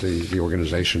the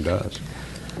organization does?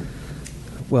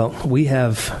 Well, we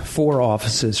have 4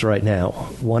 offices right now,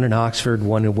 one in Oxford,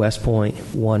 one in West Point,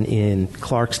 one in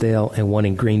Clarksdale, and one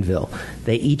in Greenville.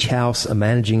 They each house a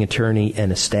managing attorney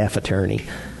and a staff attorney.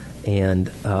 And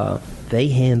they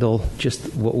handle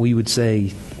just what we would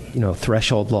say,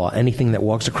 threshold law, anything that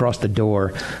walks across the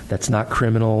door that's not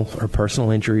criminal or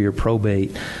personal injury or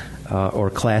probate or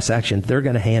class action. They're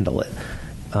going to handle it.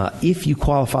 If you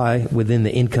qualify within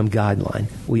the income guideline.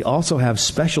 We also have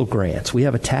special grants. We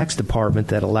have a tax department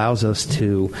that allows us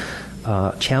to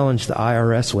challenge the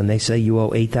IRS when they say you owe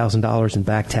 $8,000 in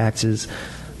back taxes,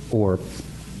 or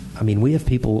we have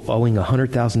people owing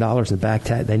 $100,000 in back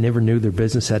tax. They never knew their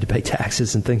business had to pay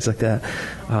taxes and things like that.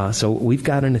 So we've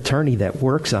got an attorney that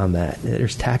works on that.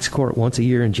 There's tax court once a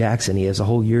year in Jackson. He has a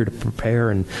whole year to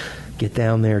prepare and get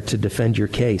down there to defend your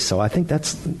case. So I think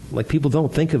that's, people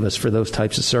don't think of us for those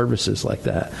types of services like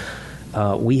that.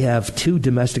 We have 2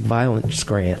 domestic violence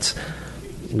grants,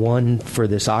 one for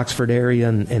this Oxford area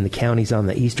and the counties on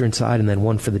the eastern side, and then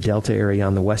one for the Delta area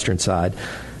on the western side.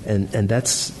 And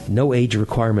that's no age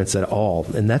requirements at all.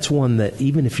 And that's one that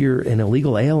even if you're an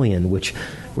illegal alien, which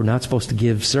we're not supposed to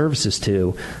give services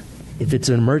to, if it's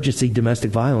an emergency domestic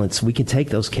violence, we can take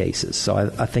those cases. So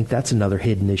I think that's another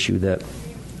hidden issue that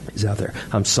is out there.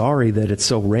 I'm sorry that it's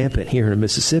so rampant here in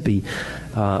Mississippi,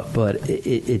 but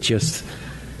it just,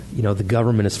 the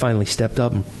government has finally stepped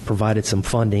up and provided some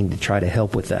funding to try to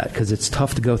help with that, because it's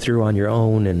tough to go through on your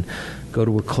own and go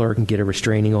to a clerk and get a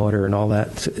restraining order and all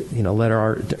that. Let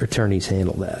our attorneys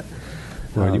handle that.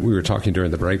 Well, we were talking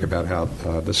during the break about how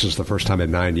this is the first time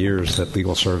in 9 years that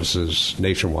legal services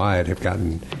nationwide have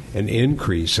gotten an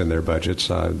increase in their budgets.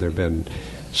 There have been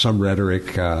some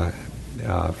rhetoric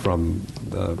from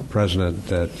the president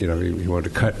that he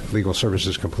wanted to cut legal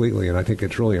services completely, and I think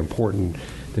it's really important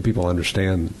that people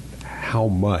understand how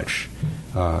much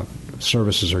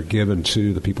services are given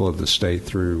to the people of the state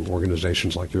through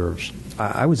organizations like yours.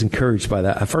 I was encouraged by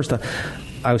that. At first,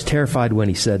 I was terrified when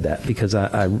he said that, because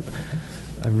I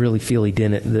really feel he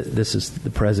didn't. This is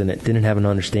the president didn't have an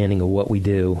understanding of what we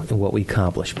do and what we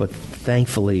accomplish. But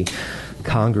thankfully,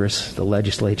 Congress, the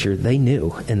legislature, they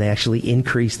knew, and they actually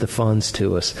increased the funds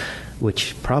to us,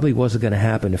 which probably wasn't going to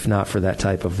happen if not for that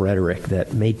type of rhetoric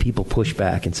that made people push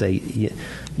back and say,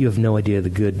 you have no idea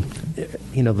the good,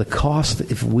 the cost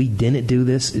if we didn't do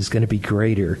this is going to be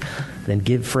greater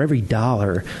than for every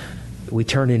dollar, we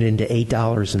turn it into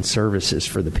 $8 in services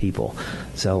for the people.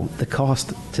 So the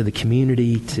cost to the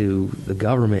community, to the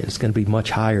government, is going to be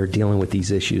much higher dealing with these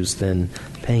issues than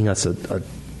paying us a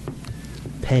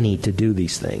penny to do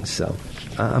these things. So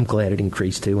I'm glad it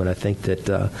increased too, and I think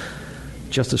that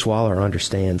Justice Waller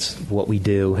understands what we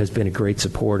do, has been a great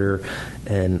supporter,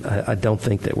 and I don't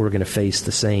think that we're going to face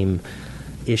the same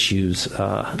issues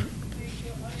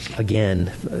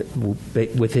again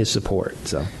with his support.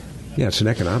 So. Yeah, it's an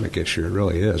economic issue. It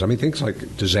really is. I mean, things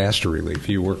like disaster relief.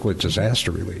 You work with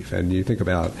disaster relief, and you think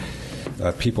about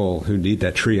people who need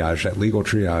that triage, that legal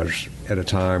triage, at a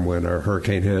time when a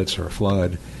hurricane hits or a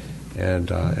flood,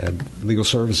 and legal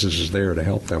services is there to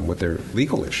help them with their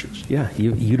legal issues. Yeah,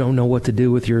 you don't know what to do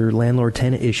with your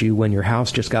landlord-tenant issue when your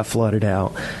house just got flooded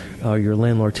out. Your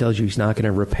landlord tells you he's not going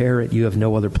to repair it. You have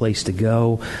no other place to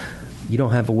go. You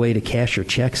don't have a way to cash your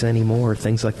checks anymore.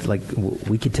 Things like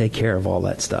we could take care of all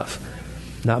that stuff.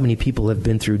 Not many people have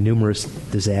been through numerous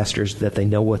disasters that they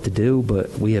know what to do,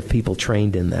 but we have people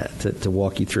trained in that to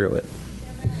walk you through it.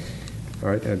 All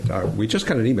right, and we just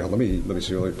got an email. Let me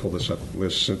see. Let me pull this up.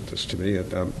 Liz sent this to me.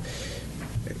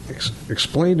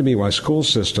 Explain to me why school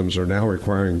systems are now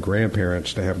requiring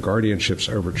grandparents to have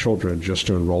guardianships over children just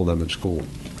to enroll them in school.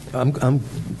 I'm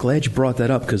glad you brought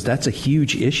that up, because that's a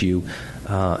huge issue.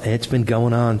 And it's been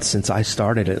going on since I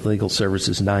started at Legal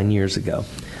Services 9 years ago.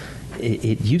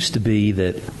 It used to be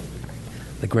that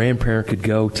the grandparent could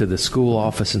go to the school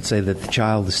office and say that the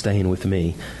child is staying with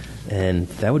me, and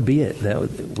that would be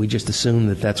it. We just assumed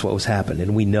that that's what was happening.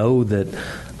 And we know that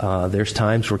there's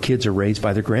times where kids are raised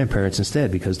by their grandparents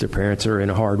instead because their parents are in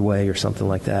a hard way or something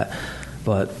like that.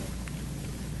 But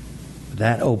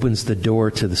that opens the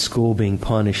door to the school being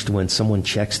punished when someone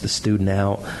checks the student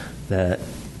out that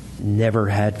never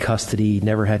had custody,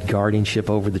 never had guardianship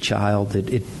over the child.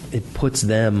 It puts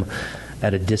them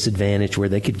at a disadvantage where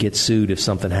they could get sued if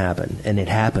something happened, and it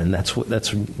happened. That's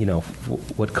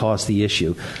what caused the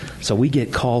issue. So we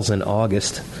get calls in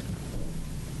August.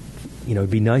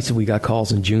 It'd be nice if we got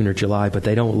calls in June or July, but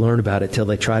they don't learn about it till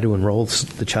they try to enroll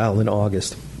the child in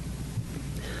August.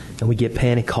 And we get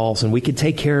panic calls, and we could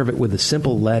take care of it with a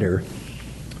simple letter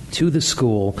to the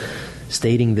school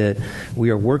stating that we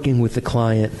are working with the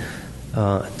client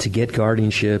to get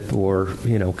guardianship or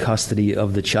custody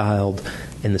of the child,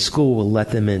 and the school will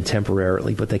let them in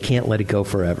temporarily, but they can't let it go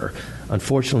forever.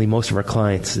 Unfortunately, most of our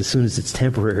clients, as soon as it's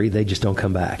temporary, they just don't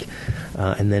come back.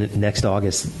 And then next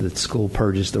August, the school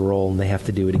purges the roll and they have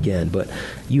to do it again. But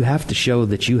you have to show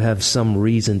that you have some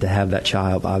reason to have that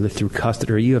child, either through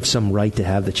custody or you have some right to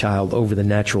have the child over the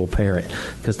natural parent,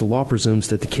 because the law presumes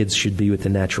that the kids should be with the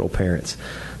natural parents.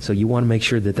 So you want to make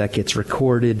sure that that gets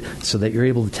recorded so that you're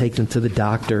able to take them to the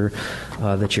doctor,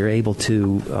 that you're able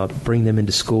to bring them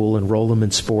into school, enroll them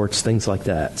in sports, things like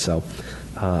that. So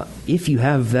if you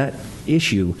have that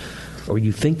issue, or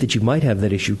you think that you might have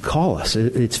that issue, call us.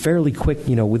 It's fairly quick.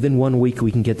 Within 1 week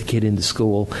we can get the kid into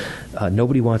school.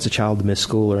 Nobody wants a child to miss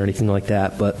school or anything like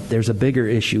that, but there's a bigger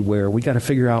issue where we got to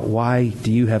figure out why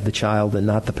do you have the child and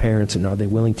not the parents, and are they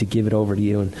willing to give it over to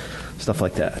you and stuff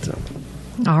like that. So.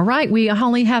 All right. We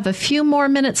only have a few more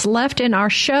minutes left in our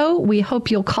show. We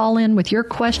hope you'll call in with your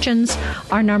questions.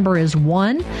 Our number is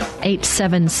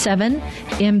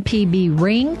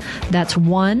 1-877-MPB-RING. That's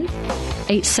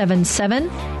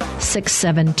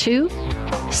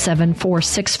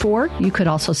 1-877-672-7464. You could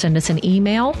also send us an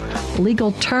email,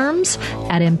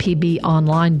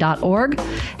 legalterms@mpbonline.org.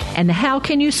 And how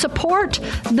can you support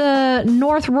the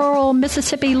North Rural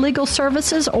Mississippi Legal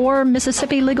Services or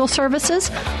Mississippi Legal Services?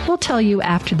 We'll tell you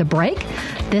after the break.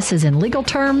 This is In Legal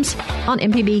Terms on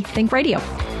MPB Think Radio.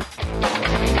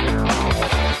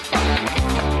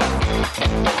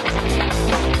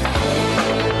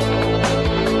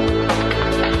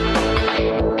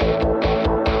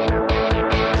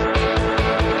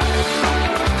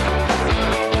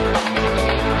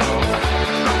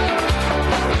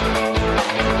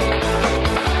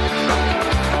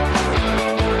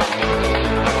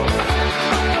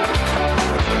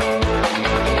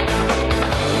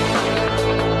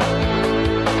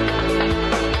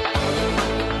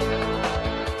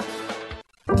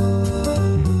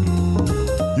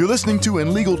 You're listening to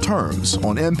In Legal Terms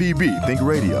on MPB Think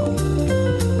Radio.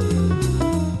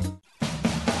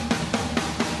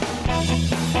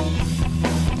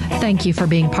 Thank you for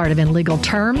being part of In Legal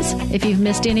Terms. If you've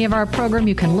missed any of our program,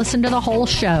 you can listen to the whole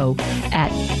show at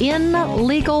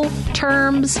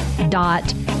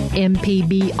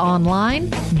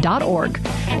inlegalterms.mpbonline.org.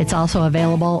 It's also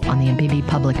available on the MPB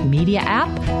Public Media app,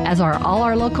 as are all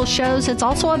our local shows. It's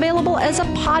also available as a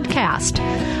podcast.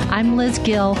 I'm Liz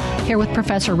Gill, here with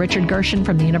Professor Richard Gershon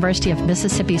from the University of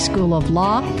Mississippi School of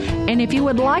Law. And if you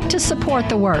would like to support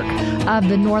the work of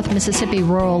the North Mississippi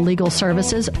Rural Legal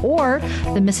Services or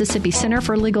the Mississippi Center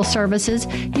for Legal Services,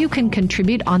 you can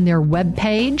contribute on their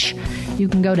webpage. You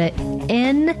can go to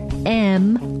nmrls.com,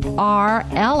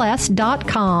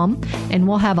 and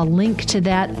we'll have a link to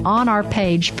that on our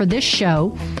page for this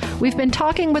show. We've been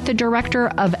talking with the director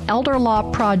of Elder Law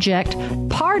Project,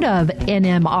 part of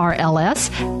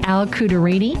NMRLS, Al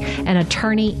Cuderini, an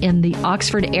attorney in the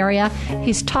Oxford area.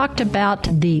 He's talked about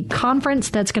the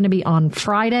conference that's going to be on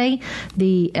Friday,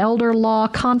 the Elder Law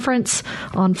Conference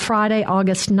on Friday,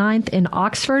 August 9th in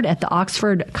Oxford at the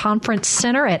Oxford Conference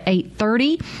Center at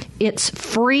 8:30. It's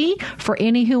free for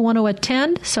any who want to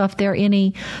attend. So if there are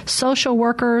any social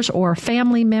workers or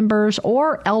family members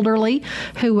or elderly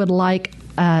who would like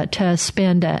to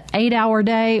spend an 8-hour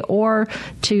day or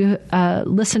to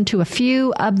listen to a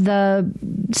few of the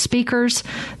speakers,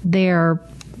 their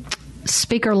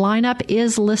speaker lineup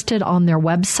is listed on their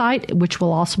website, which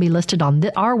will also be listed on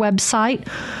our website.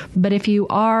 But if you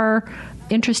are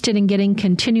interested in getting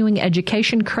continuing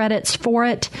education credits for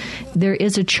it, there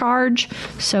is a charge.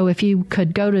 So if you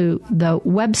could go to the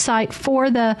website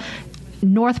for the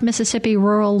North Mississippi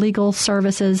Rural Legal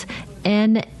Services,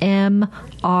 nmrls.com.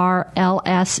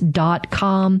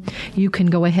 You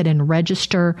can go ahead and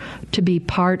register to be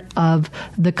part of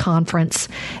the conference.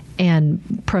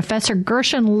 And Professor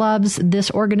Gershon loves this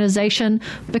organization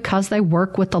because they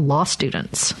work with the law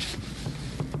students.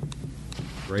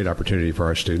 Great opportunity for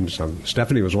our students.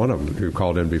 Stephanie was one of them who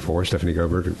called in before. Stephanie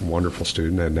Gobert, a wonderful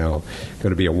student, and now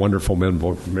going to be a wonderful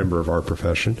member of our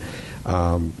profession.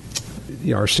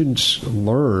 Our students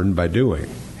learn by doing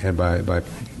and by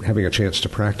having a chance to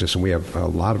practice, and we have a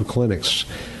lot of clinics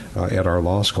at our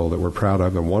law school that we're proud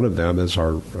of, and one of them is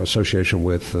our association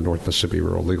with the North Mississippi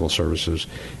Rural Legal Services,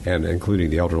 and including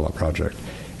the Elder Law Project.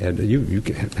 And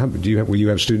will you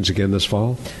have students again this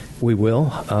fall? We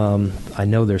will. I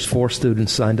know there's 4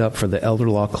 students signed up for the Elder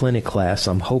Law Clinic class.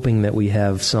 I'm hoping that we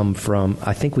have some from,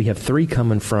 I think we have 3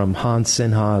 coming from Hans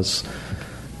Sinha's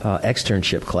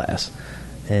externship class.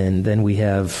 And then we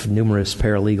have numerous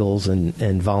paralegals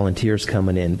and volunteers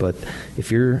coming in. But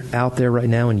if you're out there right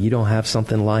now and you don't have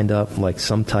something lined up, like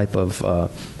some type of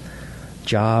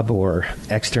job or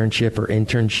externship or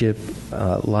internship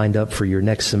lined up for your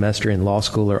next semester in law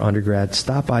school or undergrad,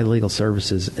 stop by Legal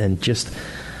Services and just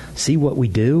see what we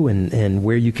do and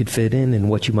where you could fit in and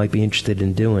what you might be interested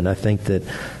in doing. I think that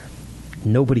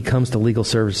nobody comes to Legal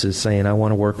Services saying, I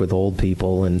want to work with old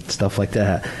people and stuff like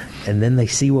that. And then they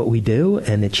see what we do,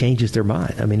 and it changes their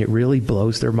mind. I mean, it really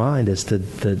blows their mind as to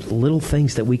the little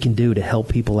things that we can do to help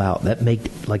people out that make,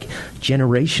 like,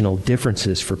 generational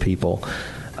differences for people.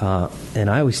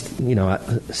 And I always,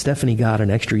 Stephanie got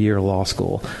an extra year of law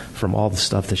school from all the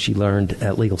stuff that she learned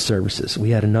at Legal Services.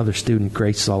 We had another student,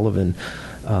 Grace Sullivan,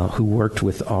 who worked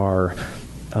with our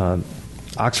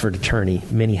Oxford attorney,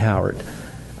 Minnie Howard.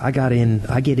 I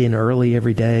get in early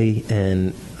every day,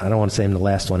 and I don't want to say I'm the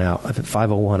last one out. At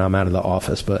 5:01, I'm out of the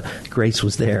office, but Grace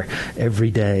was there every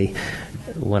day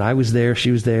when I was there,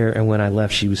 she was there, and when I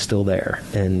left, she was still there.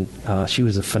 And she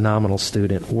was a phenomenal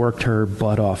student, worked her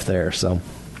butt off there. So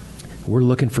we're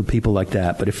looking for people like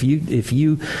that. But if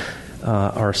you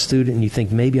are a student and you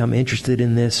think maybe I'm interested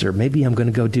in this, or maybe I'm going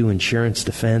to go do insurance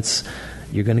defense,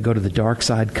 you're going to go to the dark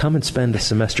side, come and spend a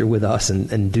semester with us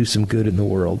and do some good in the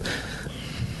world.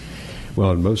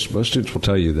 Well, and most students will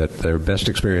tell you that their best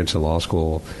experience in law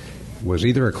school was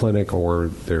either a clinic or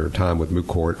their time with moot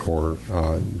court or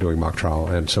doing mock trial.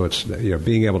 And so it's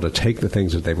being able to take the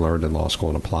things that they've learned in law school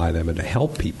and apply them and to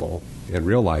help people in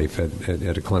real life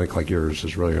at a clinic like yours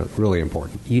is really, really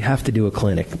important. You have to do a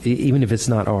clinic, even if it's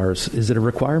not ours. Is it a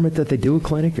requirement that they do a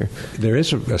clinic? Or? There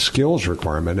is a skills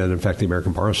requirement, and in fact, the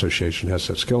American Bar Association has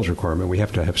that skills requirement. We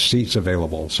have to have seats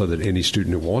available so that any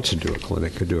student who wants to do a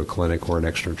clinic could do a clinic or an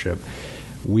externship.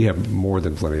 We have more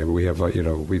than plenty. I mean, we have,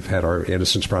 we've had our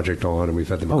Innocence Project on, and we've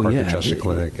had the MacArthur Justice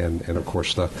Clinic, and of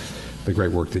course the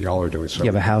great work that y'all are doing. So you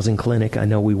have a housing clinic. I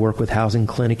know we work with housing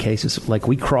clinic cases. Like,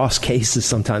 we cross cases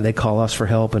sometimes. They call us for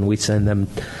help, and we send them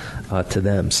to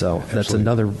them. So Absolutely. That's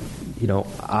another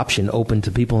option open to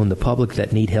people in the public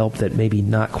that need help that maybe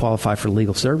not qualify for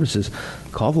legal services.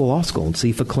 Call the law school and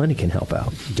see if a clinic can help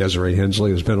out. Desiree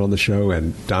Hensley has been on the show,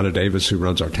 and Donna Davis, who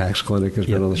runs our tax clinic, has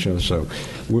been on the show. So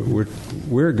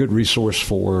we're a good resource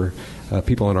for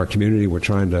people in our community. We're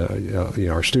trying to,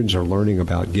 our students are learning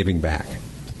about giving back.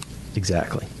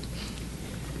 Exactly.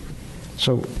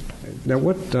 So now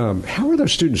how are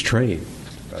those students trained,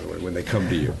 by the way, when they come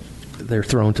to you? They're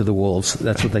thrown to the wolves.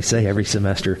 That's what they say every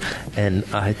semester. And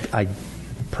I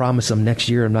promise them next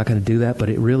year I'm not going to do that, but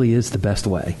it really is the best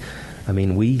way. I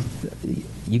mean,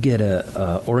 you get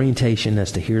a orientation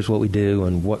as to here's what we do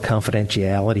and what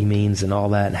confidentiality means and all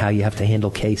that and how you have to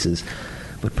handle cases.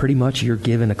 But pretty much you're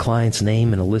given a client's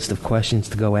name and a list of questions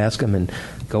to go ask them and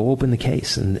go open the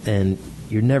case. And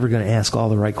you're never going to ask all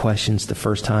the right questions the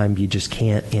first time. You just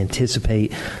can't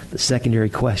anticipate the secondary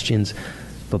questions.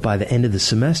 But by the end of the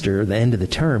semester, the end of the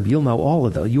term, you'll know all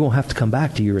of those. You won't have to come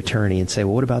back to your attorney and say,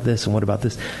 well, what about this and what about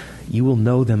this? You will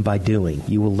know them by doing.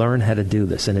 You will learn how to do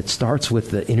this. And it starts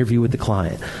with the interview with the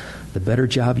client. The better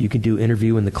job you can do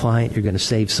interviewing the client, you're going to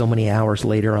save so many hours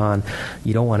later on.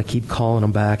 You don't want to keep calling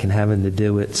them back and having to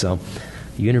do it. So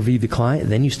you interview the client,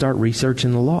 then you start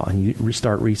researching the law, and you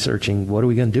start researching, what are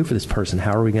we going to do for this person?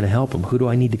 How are we going to help them? Who do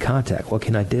I need to contact? What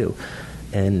can I do?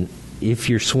 And if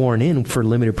you're sworn in for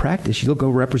limited practice, you'll go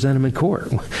represent them in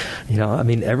court.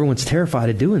 Everyone's terrified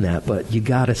of doing that, but you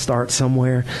got to start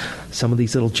somewhere. Some of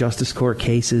these little justice court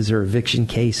cases or eviction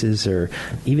cases or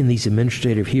even these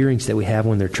administrative hearings that we have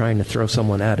when they're trying to throw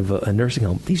someone out of a nursing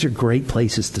home, these are great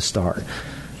places to start.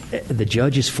 The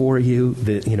judge is for you.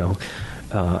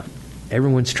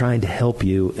 Everyone's trying to help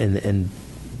you, and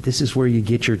this is where you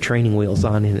get your training wheels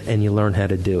on and you learn how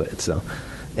to do it. So.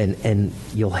 And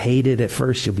you'll hate it at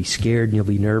first. You'll be scared and you'll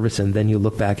be nervous, and then you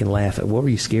look back and laugh at, what were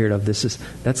you scared of?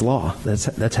 That's law.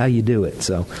 That's how you do it.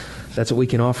 So that's what we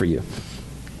can offer you.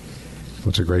 Well,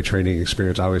 it's a great training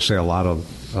experience. I always say a lot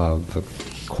of the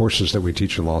courses that we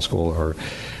teach in law school are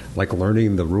like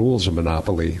learning the rules of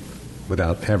Monopoly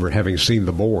without ever having seen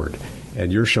the board.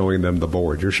 And you're showing them the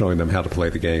board. You're showing them how to play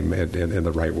the game in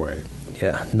the right way.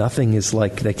 Yeah, nothing is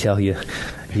like they tell you.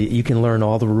 You can learn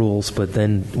all the rules, but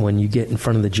then when you get in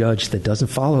front of the judge that doesn't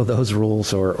follow those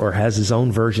rules or has his own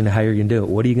version of how you're going to do it,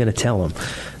 what are you going to tell him?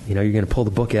 You're going to pull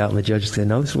the book out and the judge will say,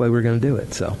 no, this is the way we're going to do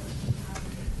it. So,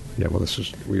 yeah, well,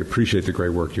 we appreciate the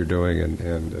great work you're doing,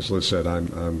 and as Liz said,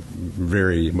 I'm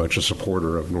very much a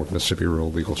supporter of North Mississippi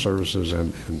Rural Legal Services,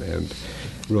 and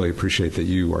really appreciate that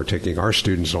you are taking our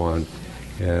students on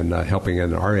and helping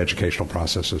in our educational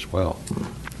process as well.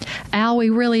 Al, we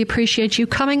really appreciate you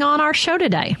coming on our show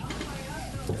today.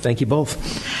 Thank you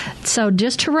both. So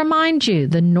just to remind you,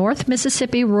 the North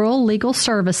Mississippi Rural Legal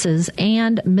Services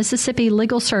and Mississippi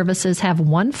Legal Services have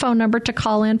one phone number to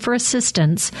call in for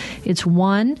assistance. It's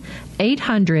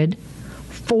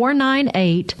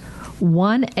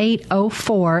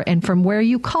 1-800-498-1804, and from where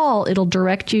you call, it'll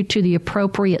direct you to the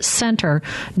appropriate center,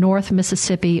 North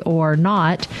Mississippi or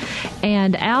not.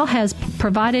 And Al has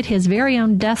provided his very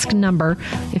own desk number.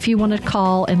 If you want to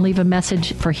call and leave a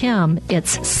message for him,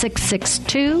 it's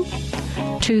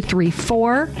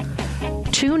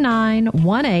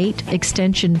 662-234-2918,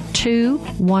 extension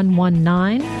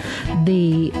 2119.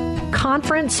 The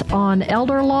conference on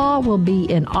elder law will be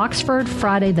in Oxford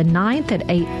Friday the 9th at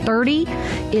 8:30.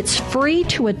 It's free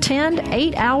to attend,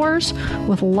 8 hours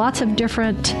with lots of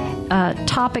different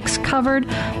topics covered.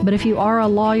 But if you are a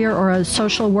lawyer or a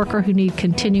social worker who need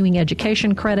continuing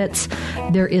education credits,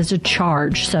 there is a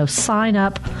charge. So sign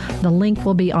up. The link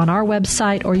will be on our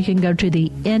website, or you can go to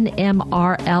the nmrls.com.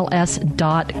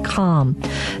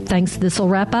 Thanks. This will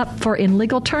wrap up for In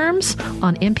Legal Terms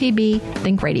on MPB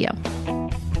Think Radio.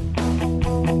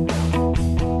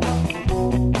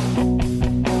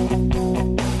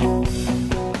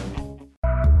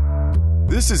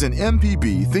 This is an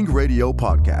MPB Think Radio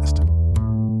podcast.